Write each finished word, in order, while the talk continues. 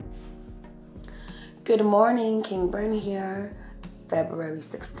Good morning, King Brent here. February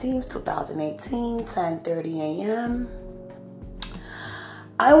 16th, 2018, 10:30 a.m.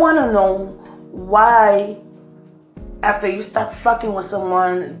 I want to know why, after you stop fucking with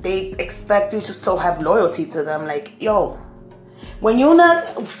someone, they expect you to still have loyalty to them. Like, yo, when you're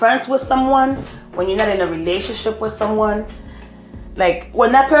not friends with someone, when you're not in a relationship with someone, like,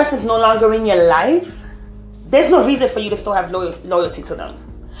 when that person's no longer in your life, there's no reason for you to still have loyalty to them.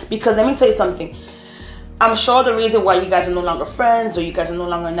 Because let me tell you something. I'm sure the reason why you guys are no longer friends or you guys are no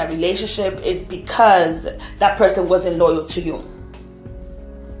longer in that relationship is because that person wasn't loyal to you.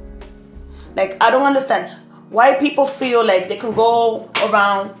 Like, I don't understand why people feel like they can go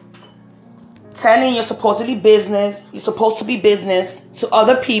around telling you're supposed to be business to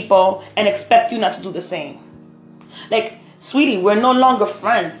other people and expect you not to do the same. Like, sweetie, we're no longer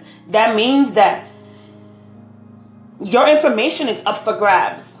friends. That means that your information is up for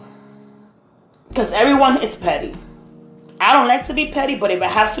grabs. Because everyone is petty. I don't like to be petty, but if I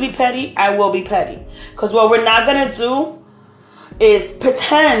have to be petty, I will be petty. Because what we're not going to do is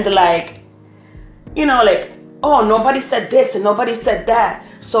pretend like, you know, like, oh, nobody said this and nobody said that.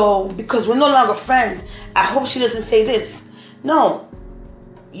 So, because we're no longer friends, I hope she doesn't say this. No.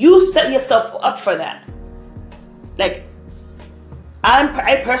 You set yourself up for that. Like,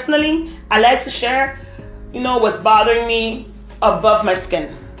 I personally, I like to share, you know, what's bothering me above my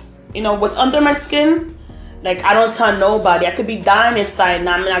skin. You know, what's under my skin, like, I don't tell nobody. I could be dying inside and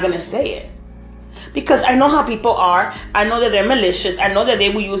I'm not going to say it. Because I know how people are. I know that they're malicious. I know that they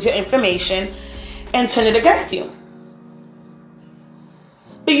will use your information and turn it against you.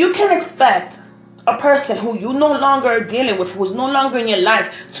 But you can expect a person who you no longer are dealing with, who's no longer in your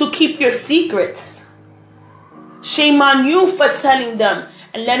life, to keep your secrets. Shame on you for telling them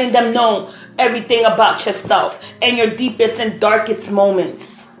and letting them know everything about yourself and your deepest and darkest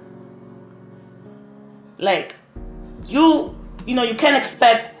moments. Like, you know, you can't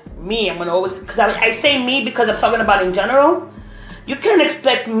expect me. I'm going to always, because I say me because I'm talking about in general. You can't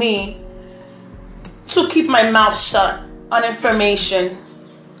expect me to keep my mouth shut on information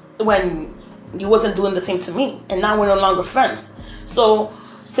when you wasn't doing the same to me. And now we're no longer friends. So,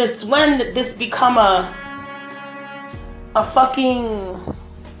 since when did this become a fucking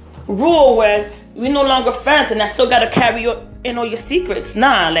rule where we're no longer friends and I still got to carry your, you know, your secrets?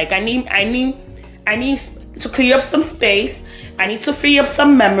 Nah, like, I need to clear up some space. I need to free up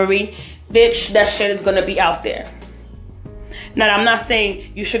some memory. Bitch, that shit is gonna be out there. Now, I'm not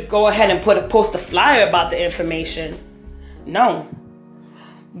saying you should go ahead and post a flyer about the information. No.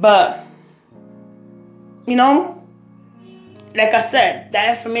 But, you know, like I said,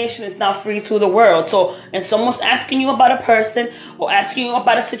 that information is now free to the world. So, and someone's asking you about a person or asking you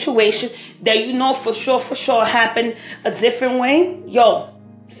about a situation that you know for sure happened a different way, yo,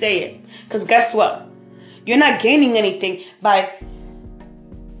 say it. Because guess what? You're not gaining anything by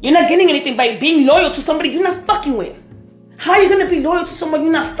being loyal to somebody you're not fucking with. How are you going to be loyal to someone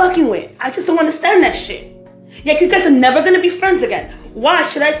you're not fucking with? I just don't understand that shit. Like, you guys are never going to be friends again. Why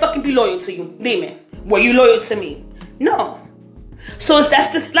should I fucking be loyal to you? Demon. Were you loyal to me? No. So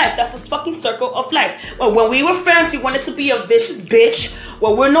that's just life. That's this fucking circle of life. Well, when we were friends, you wanted to be a vicious bitch.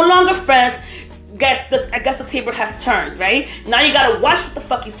 Well, we're no longer friends. I guess the table has turned, right? Now you gotta watch what the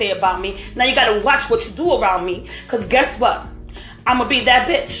fuck you say about me. Now you gotta watch what you do around me. Because guess what? I'm gonna be that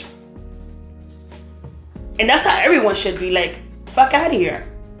bitch. And that's how everyone should be. Like, fuck out of here.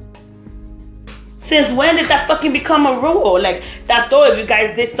 Since when did that fucking become a rule? Like, that though, if you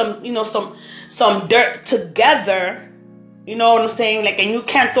guys did some dirt together, you know what I'm saying? Like, and you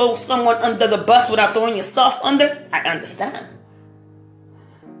can't throw someone under the bus without throwing yourself under, I understand.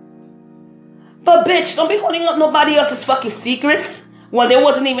 But bitch, don't be holding up nobody else's fucking secrets when they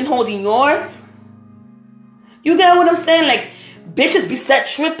wasn't even holding yours. You get what I'm saying? Like, bitches be set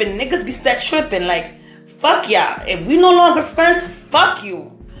tripping, niggas be set tripping. Like, fuck yeah. If we no longer friends, fuck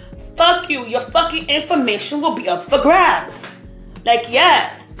you. Fuck you. Your fucking information will be up for grabs. Like,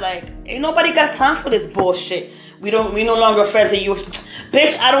 yes. Like, ain't nobody got time for this bullshit. We no longer friends and you,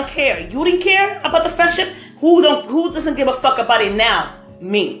 bitch, I don't care. You didn't care about the friendship? Who doesn't give a fuck about it now?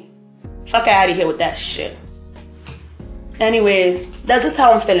 Me. Fuck out of here with that shit. Anyways, that's just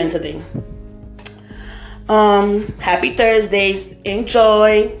how I'm feeling today. Happy Thursdays.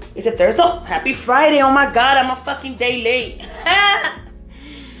 Enjoy. Is it Thursday? No, happy Friday. Oh my God, I'm a fucking day late.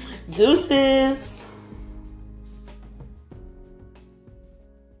 Deuces.